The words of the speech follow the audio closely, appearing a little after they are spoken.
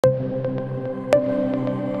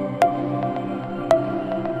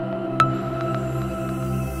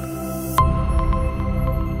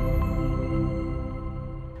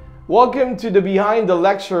Welcome to the Behind the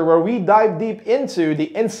Lecture, where we dive deep into the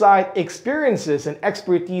insight, experiences, and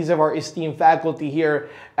expertise of our esteemed faculty here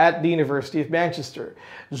at the University of Manchester.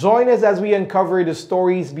 Join us as we uncover the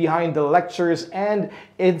stories behind the lectures and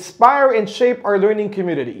inspire and shape our learning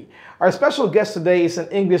community. Our special guest today is an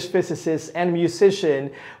English physicist and musician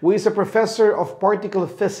who is a professor of particle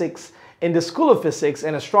physics in the School of Physics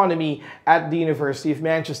and Astronomy at the University of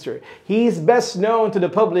Manchester. He is best known to the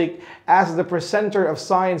public as the presenter of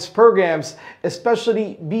science programs,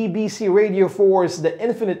 especially BBC Radio 4's The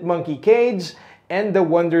Infinite Monkey Cage and The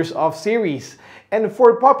Wonders of series, and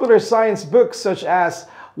for popular science books such as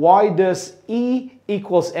Why Does E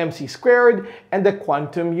Equals MC Squared and The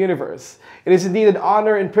Quantum Universe. It is indeed an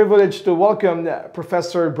honor and privilege to welcome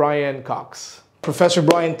Professor Brian Cox. Professor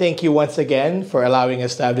Brian, thank you once again for allowing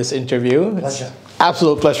us to have this interview. Pleasure.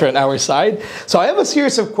 Absolute pleasure on our side. So I have a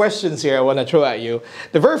series of questions here I want to throw at you.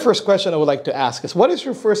 The very first question I would like to ask is, what is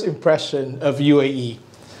your first impression of UAE?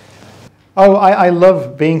 Oh, I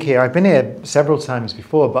love being here. I've been here several times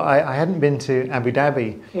before, but I hadn't been to Abu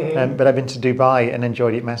Dhabi, but I've been to Dubai and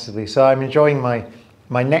enjoyed it massively. So I'm enjoying my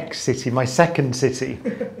next city, my second city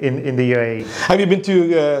in the UAE. Have you been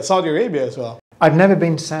to Saudi Arabia as well? I've never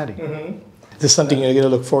been to Saudi. Is this something you're going to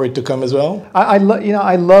look forward to come as well? I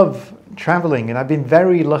love traveling, and I've been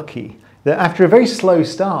very lucky that after a very slow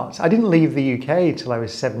start, I didn't leave the UK till I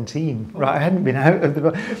was 17. Right, I hadn't been out of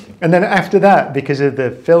the... And then after that, because of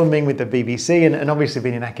the filming with the BBC and obviously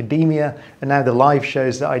being in academia and now the live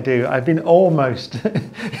shows that I do, I've been almost,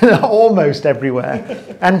 almost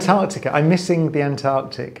everywhere. Antarctica, I'm missing the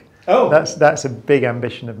Antarctic. Oh, that's a big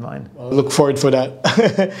ambition of mine. Well, look forward for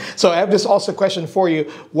that. So I have this also question for you.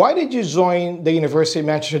 Why did you join the University of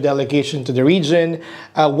Manchester delegation to the region?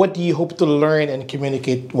 What do you hope to learn and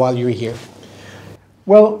communicate while you're here?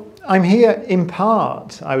 Well, I'm here in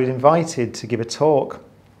part. I was invited to give a talk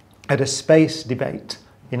at a space debate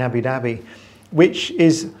in Abu Dhabi, which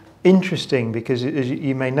is interesting because, as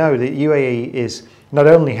you may know, the UAE not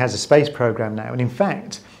only has a space program now, and in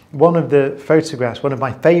fact, one of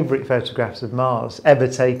my favourite photographs of Mars ever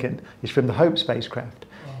taken is from the Hope spacecraft,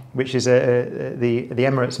 which is the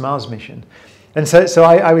Emirates Mars mission. And so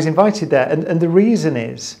I was invited there, and the reason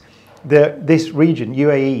is that this region,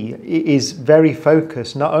 UAE, is very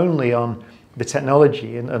focused not only on the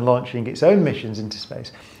technology and launching its own missions into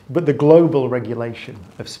space, but the global regulation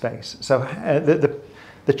of space. So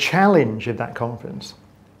the challenge of that conference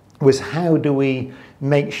was, how do we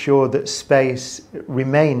make sure that space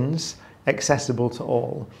remains accessible to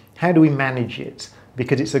all? How do we manage it?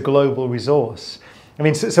 Because it's a global resource. I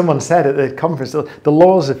mean, someone said at the conference, the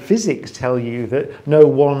laws of physics tell you that no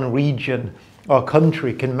one region or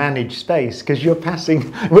country can manage space because you're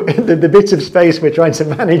passing, the bit of space we're trying to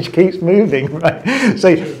manage keeps moving, right? So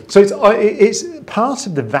it's part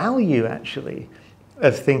of the value, actually,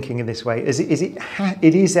 of thinking in this way,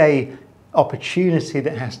 it is a opportunity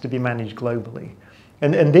that has to be managed globally.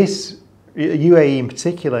 And this, UAE in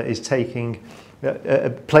particular, is playing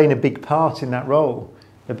a big part in that role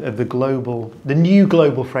of the new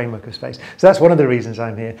global framework of space. So that's one of the reasons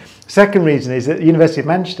I'm here. Second reason is that the University of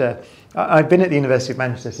Manchester, I've been at the University of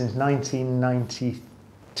Manchester since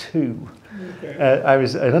 1992. Okay. I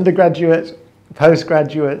was an undergraduate,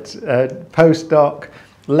 postgraduate, postdoc,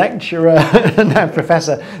 lecturer, and now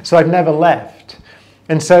professor, so I've never left.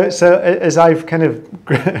 And so as I've kind of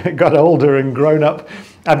got older and grown up,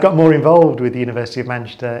 I've got more involved with the University of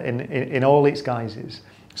Manchester in all its guises.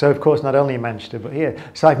 So of course, not only in Manchester, but here.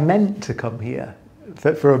 So I've meant to come here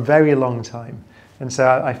for a very long time. And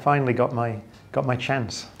so I finally got my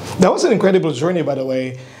chance. That was an incredible journey, by the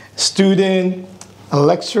way. Student, a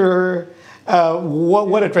lecturer,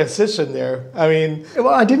 what a transition there. I mean...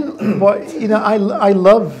 Well, I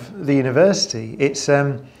love the university. It's...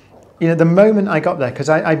 the moment I got there, because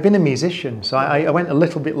I've been a musician, so I went a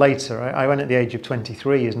little bit later. I went at the age of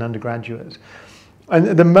 23 as an undergraduate.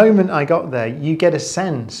 And the moment I got there, you get a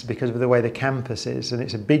sense, because of the way the campus is, and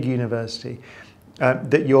it's a big university,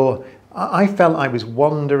 that I felt I was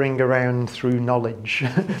wandering around through knowledge.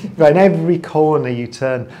 Right, in every corner you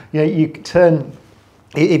turn,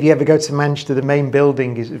 if you ever go to Manchester, the main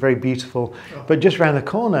building is very beautiful, but just around the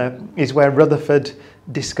corner is where Rutherford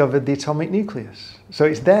discovered the atomic nucleus. So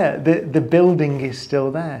it's there, the building is still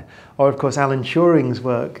there. Or of course Alan Turing's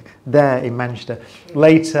work there in Manchester.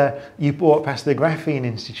 Later you walk past the Graphene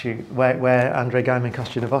Institute where Andrei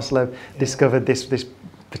Gaiman-Kostyantov discovered this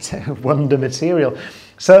wonder material.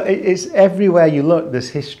 So it's everywhere you look, there's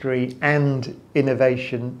history and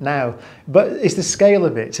innovation now. But it's the scale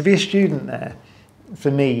of it. To be a student there,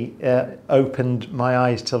 for me, opened my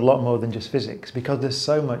eyes to a lot more than just physics, because there's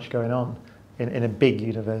so much going on in a big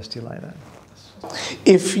university like that.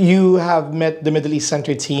 If you have met the Middle East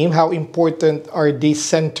Center team, how important are these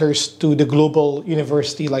centers to the global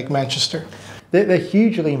university like Manchester? They're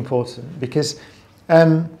hugely important because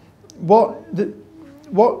what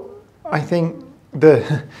I think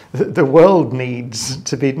the world needs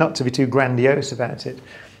to be, not to be too grandiose about it,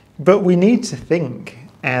 but we need to think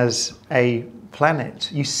as a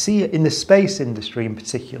planet. You see it in the space industry in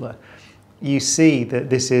particular. You see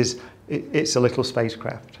that it's a little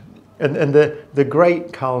spacecraft. And the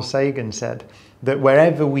great Carl Sagan said that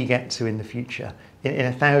wherever we get to in the future, in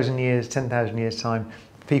 1,000 years, 10,000 years time,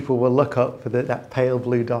 people will look up for that pale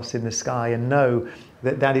blue dot in the sky and know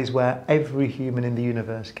that that is where every human in the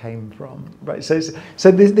universe came from. Right? So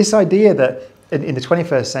this idea that in the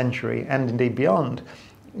 21st century and indeed beyond,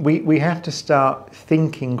 we have to start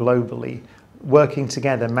thinking globally, working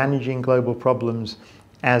together, managing global problems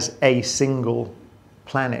as a single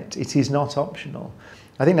planet. It is not optional.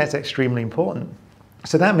 I think that's extremely important.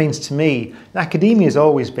 So that means to me, academia has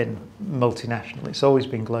always been multinational, it's always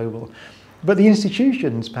been global. But the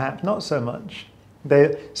institutions, perhaps not so much.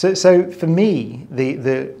 So for me,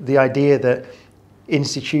 the idea that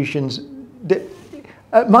institutions,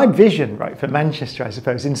 my vision, right, for Manchester, I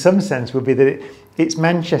suppose, in some sense would be that it's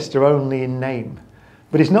Manchester only in name,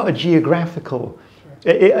 but it's not a geographical.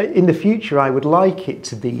 In the future, I would like it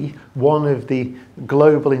to be one of the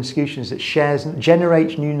global institutions that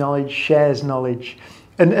generates new knowledge, shares knowledge.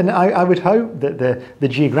 And I would hope that the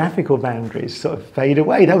geographical boundaries sort of fade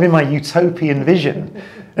away. That would be my utopian vision.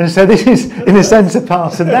 And so this is, in a sense, a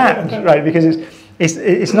part of that, right? Because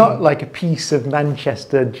it's not like a piece of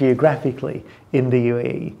Manchester geographically in the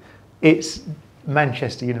UAE. It's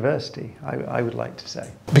Manchester University, I would like to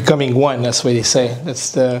say. Becoming one, that's what they say.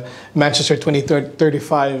 That's the Manchester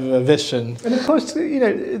 2035 vision. And of course, you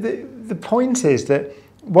know, the point is that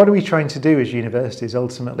what are we trying to do as universities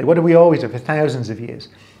ultimately? What do we always do for thousands of years?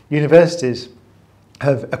 Universities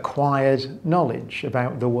have acquired knowledge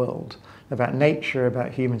about the world, about nature,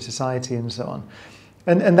 about human society and so on.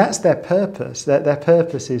 And that's their purpose. Their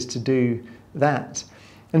purpose is to do that.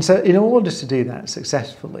 And so in order to do that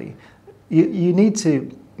successfully,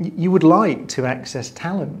 you would like to access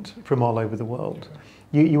talent from all over the world.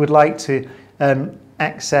 You would like to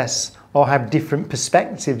access or have different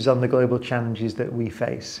perspectives on the global challenges that we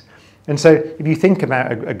face. And so if you think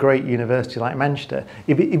about a great university like Manchester,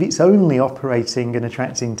 if it's only operating and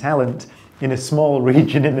attracting talent in a small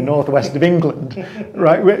region in the northwest of England,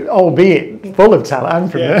 right, albeit full of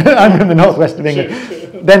talent, I'm from the northwest of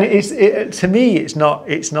England, then to me it's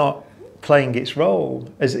not playing its role.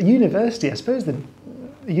 As a university, I suppose the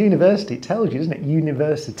university tells you, doesn't it?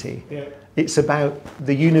 University. Yeah. It's about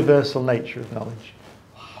the universal nature of knowledge.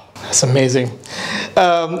 That's amazing.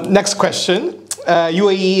 Next question.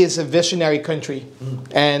 UAE is a visionary country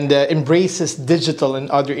and embraces digital and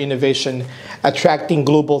other innovation, attracting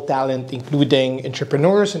global talent, including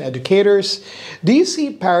entrepreneurs and educators. Do you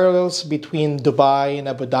see parallels between Dubai and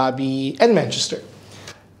Abu Dhabi and Manchester?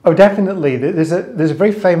 Oh, definitely. There's a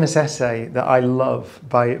very famous essay that I love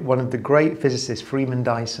by one of the great physicists, Freeman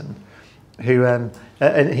Dyson, who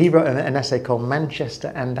and he wrote an essay called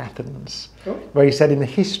Manchester and Athens, where he said in the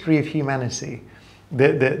history of humanity,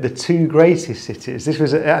 the two greatest cities, this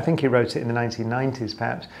was, I think he wrote it in the 1990s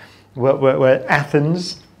perhaps, were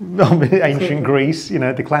Athens, ancient Greece, you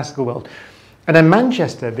know, the classical world, and then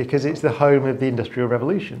Manchester because it's the home of the Industrial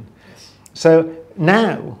Revolution. So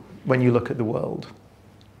now, when you look at the world,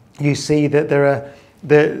 you see that there are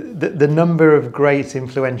the number of great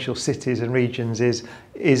influential cities and regions is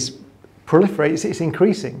proliferates, it's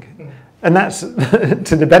increasing. And that's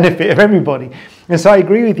to the benefit of everybody. And so I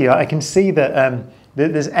agree with you. I can see that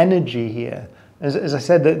there's energy here. As I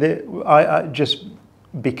said, I just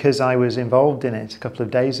because I was involved in it a couple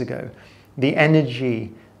of days ago, the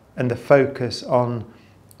energy and the focus on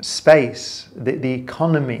space, the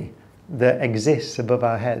economy that exists above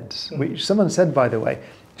our heads, which someone said, by the way,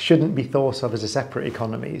 shouldn't be thought of as a separate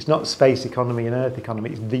economy. It's not space economy and earth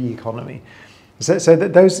economy, it's the economy. So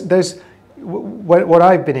that what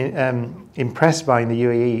I've been impressed by in the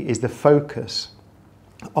UAE is the focus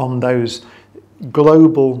on those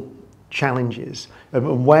global challenges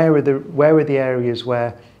and where are the areas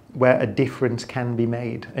where a difference can be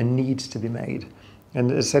made and needs to be made. And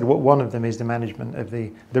as I said, one of them is the management of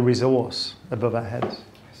the resource above our heads.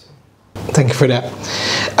 Thank you for that.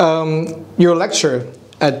 Your lecture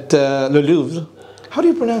at Le Louvre, how do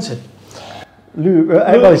you pronounce it?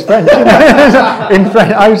 well, it's French. In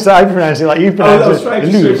French, I pronounce it like you pronounce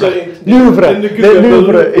it. Louvre.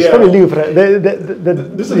 Louvre. It's probably Louvre.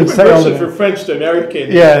 This is a version for French to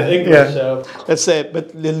American English. Yeah. So. Let's say,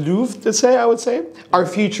 but the Louvre, I would say, our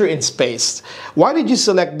future in space. Why did you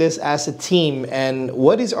select this as a theme, and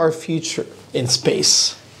what is our future in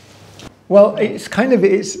space? Well, it's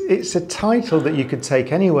it's a title that you could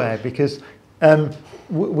take anywhere because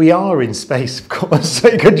we are in space, of course, so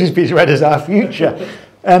it could just be read as our future.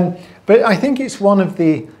 But I think it's one of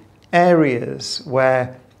the areas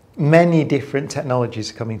where many different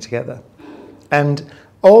technologies are coming together. And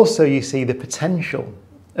also you see the potential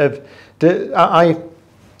of...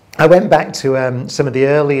 I went back to some of the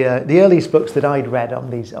earliest books that I'd read on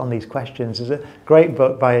these questions. There's a great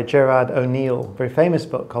book by Gerard O'Neill, a very famous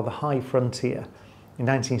book called The High Frontier in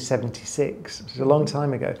 1976, which is a long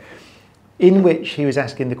time ago, in which he was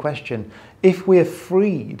asking the question, if we're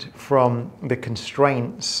freed from the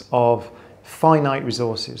constraints of finite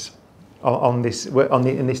resources in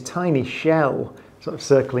this tiny shell sort of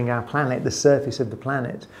circling our planet, the surface of the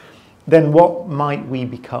planet, then what might we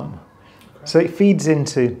become? So it feeds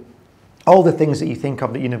into all the things that you think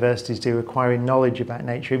of that universities do, acquiring knowledge about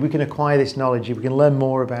nature. If we can acquire this knowledge, if we can learn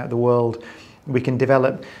more about the world, we can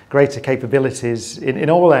develop greater capabilities in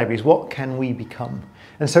all areas, what can we become?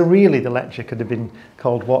 And so really the lecture could have been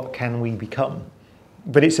called What Can We Become?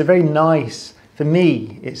 But it's a very nice, for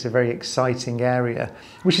me, it's a very exciting area,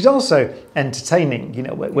 which is also entertaining. You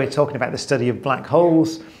know, we're talking about the study of black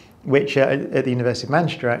holes, which at the University of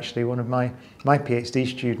Manchester, actually, one of my PhD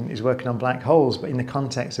student is working on black holes, but in the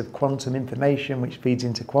context of quantum information, which feeds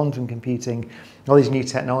into quantum computing, all these new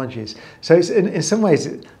technologies. So it's, in some ways,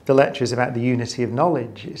 the lecture is about the unity of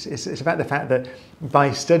knowledge. It's about the fact that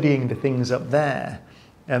by studying the things up there,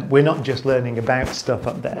 we're not just learning about stuff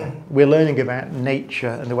up there. We're learning about nature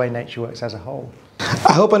and the way nature works as a whole.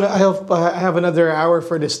 I hope I have another hour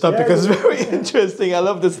for this topic because it's very interesting. I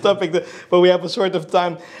love this topic, but we have a short of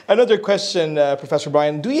time. Another question, Professor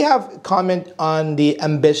Brian. Do you have comment on the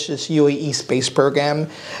ambitious UAE space program,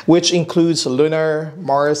 which includes lunar,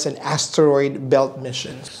 Mars, and asteroid belt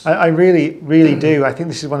missions? I really, really do. I think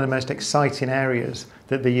this is one of the most exciting areas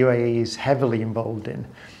that the UAE is heavily involved in.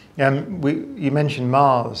 You mentioned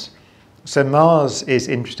Mars. So Mars is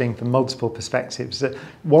interesting from multiple perspectives.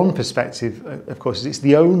 One perspective, of course, is it's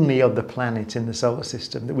the only other planet in the solar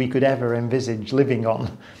system that we could ever envisage living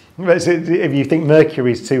on. So if you think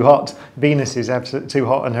Mercury is too hot, Venus is absolutely too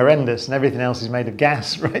hot and horrendous, and everything else is made of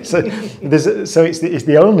gas, right? So, it's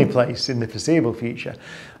the only place in the foreseeable future.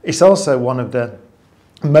 It's also one of the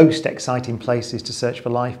most exciting places to search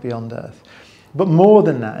for life beyond Earth. But more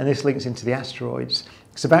than that, and this links into the asteroids,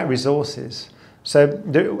 it's about resources.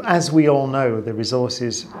 So as we all know, the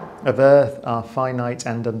resources of Earth are finite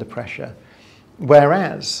and under pressure.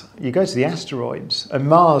 Whereas you go to the asteroids, and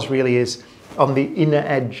Mars really is on the inner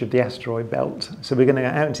edge of the asteroid belt. So we're going to go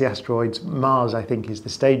out into the asteroids. Mars, I think, is the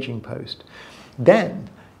staging post. Then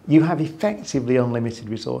you have effectively unlimited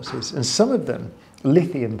resources, and some of them,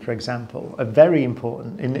 lithium, for example, are very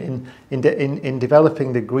important in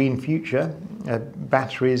developing the green future,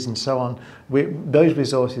 batteries and so on. Those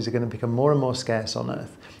resources are going to become more and more scarce on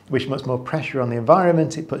Earth, which puts more pressure on the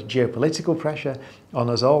environment. It puts geopolitical pressure on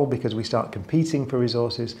us all because we start competing for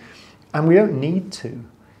resources. And we don't need to,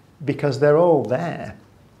 because they're all there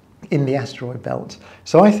in the asteroid belt.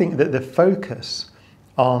 So I think that the focus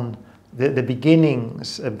on the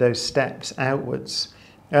beginnings of those steps outwards,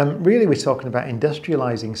 really we're talking about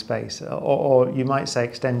industrializing space, or you might say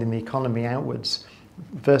extending the economy outwards,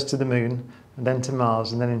 first to the moon, and then to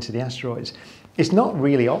Mars, and then into the asteroids. It's not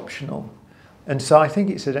really optional. And so I think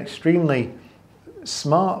it's an extremely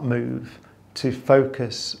smart move to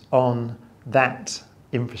focus on that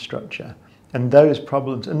infrastructure and those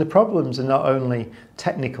problems. And the problems are not only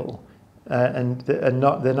technical, and they're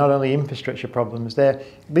not only infrastructure problems, they're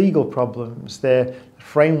legal problems, they're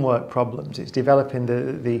framework problems. It's developing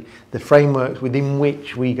the frameworks within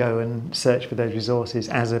which we go and search for those resources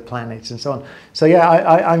as a planet and so on. So yeah,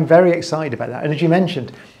 I'm very excited about that. And as you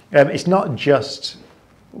mentioned, it's not just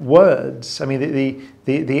words. I mean, the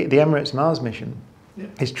Emirates Mars mission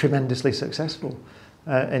is tremendously successful.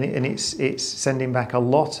 And it's sending back a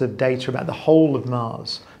lot of data about the whole of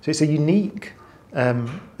Mars. So it's a unique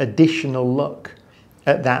additional look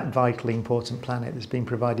at that vitally important planet that's being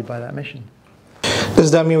provided by that mission.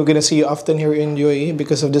 Does that mean we're going to see you often here in UAE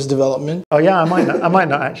because of this development? Oh yeah, I might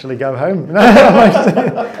not actually go home.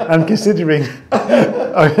 I'm considering.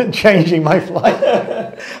 changing my flight.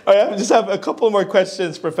 All right, I just have a couple more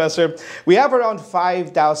questions, Professor. We have around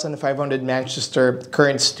 5,500 Manchester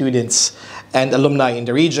current students and alumni in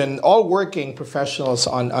the region, all working professionals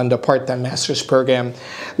on the part-time master's program.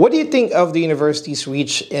 What do you think of the university's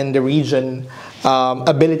reach in the region,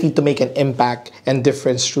 ability to make an impact and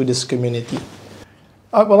difference through this community?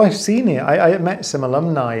 Well, I've seen it. I met some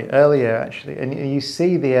alumni earlier, actually, and you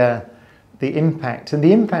see the impact. And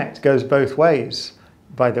the impact goes both ways,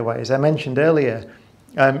 by the way. As I mentioned earlier,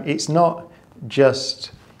 it's not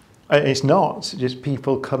just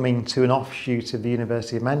people coming to an offshoot of the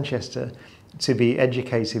University of Manchester to be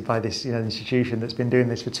educated by this institution that's been doing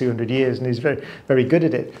this for 200 years and is very, very good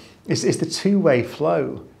at it. It's the two-way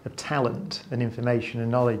flow of talent and information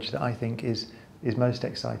and knowledge that I think is most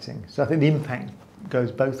exciting. So I think the impact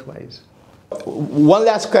goes both ways. One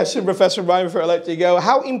last question, Professor Brian, before I let you go.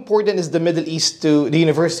 How important is the Middle East to the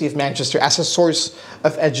University of Manchester as a source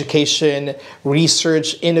of education,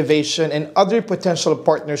 research, innovation, and other potential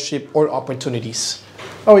partnership or opportunities?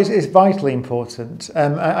 Oh, it's vitally important.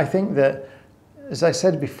 I think that, as I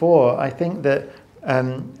said before, I think that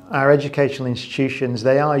our educational institutions,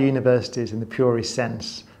 they are universities in the purest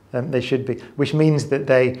sense. They should be, which means that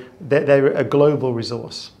they're a global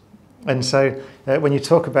resource. And so when you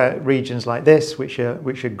talk about regions like this, which are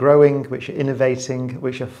growing, which are innovating,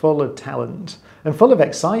 which are full of talent and full of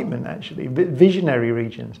excitement, actually, visionary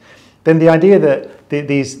regions, then the idea that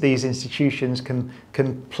these institutions can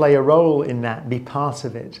play a role in that, be part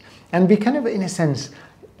of it, and be kind of, in a sense,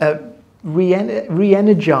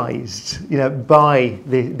 re-energized, by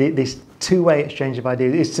this two-way exchange of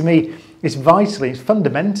ideas, is, to me, it's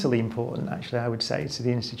fundamentally important, actually, I would say, to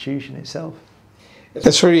the institution itself.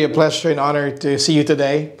 It's really a pleasure and honor to see you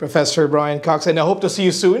today, Professor Brian Cox, and I hope to see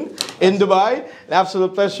you soon in Dubai. An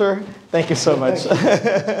absolute pleasure. Thank you so much.